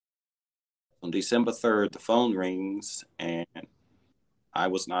On December 3rd, the phone rings, and I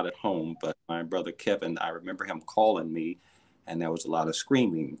was not at home, but my brother Kevin, I remember him calling me, and there was a lot of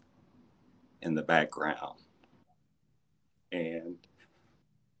screaming in the background. And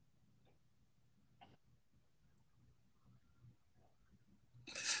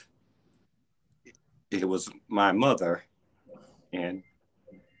it was my mother, and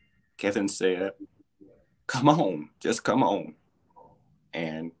Kevin said, "Come on, just come on."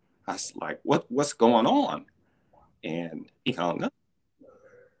 And I was like, what's going on? And he hung up.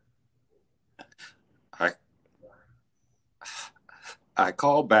 I I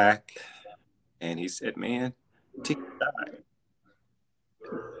called back, and he said, "Man, Tim died."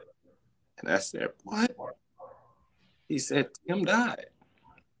 And I said, "What?" He said, "Tim died."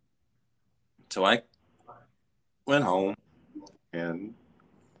 So I went home, and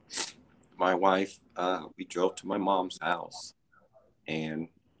my wife, we drove to my mom's house. And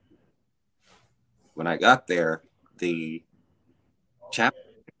when I got there, the chaplain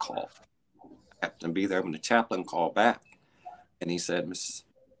called. I happened to be there when the chaplain called back. And he said, Miss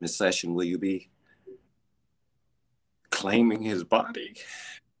Session, will you be claiming his body?"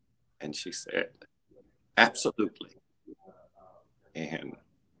 And she said, "Absolutely." And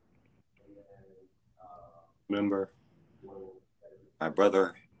remember my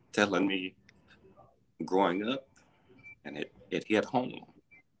brother telling me growing up, and it hit home.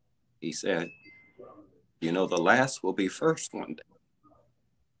 He said, "The last will be first one day."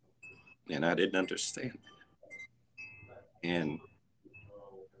 And I didn't understand. And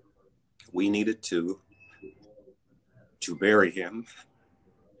we needed to bury him.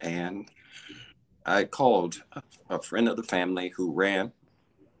 And I called a friend of the family who ran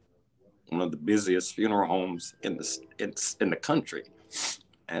one of the busiest funeral homes in the country.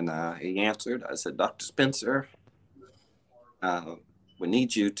 And he answered. I said, "Dr. Spencer, we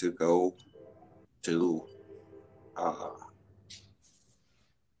need you to go to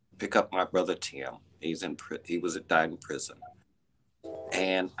pick up my brother Tim. He died in prison."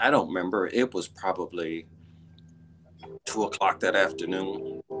 And I don't remember. It was probably 2 o'clock that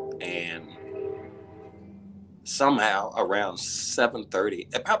afternoon, and somehow around 7:30,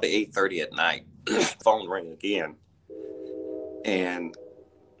 probably 8:30 at night, phone rang again, and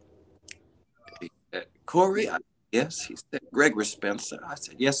he said, "Corey?" "Yes." He said, "Gregory Spencer." I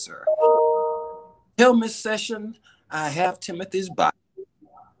said, "Yes, sir." "Tell Miss Session I have Timothy's body,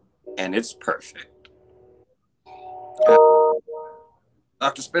 and it's perfect."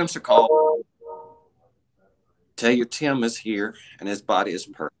 Dr. Spencer called. "Tell you Tim is here, and his body is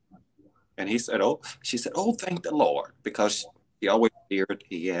perfect." And she said, "Oh, thank the Lord," because she always feared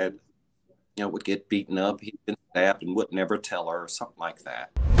he would get beaten up. He'd been stabbed and would never tell her, or something like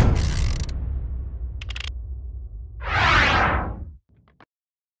that.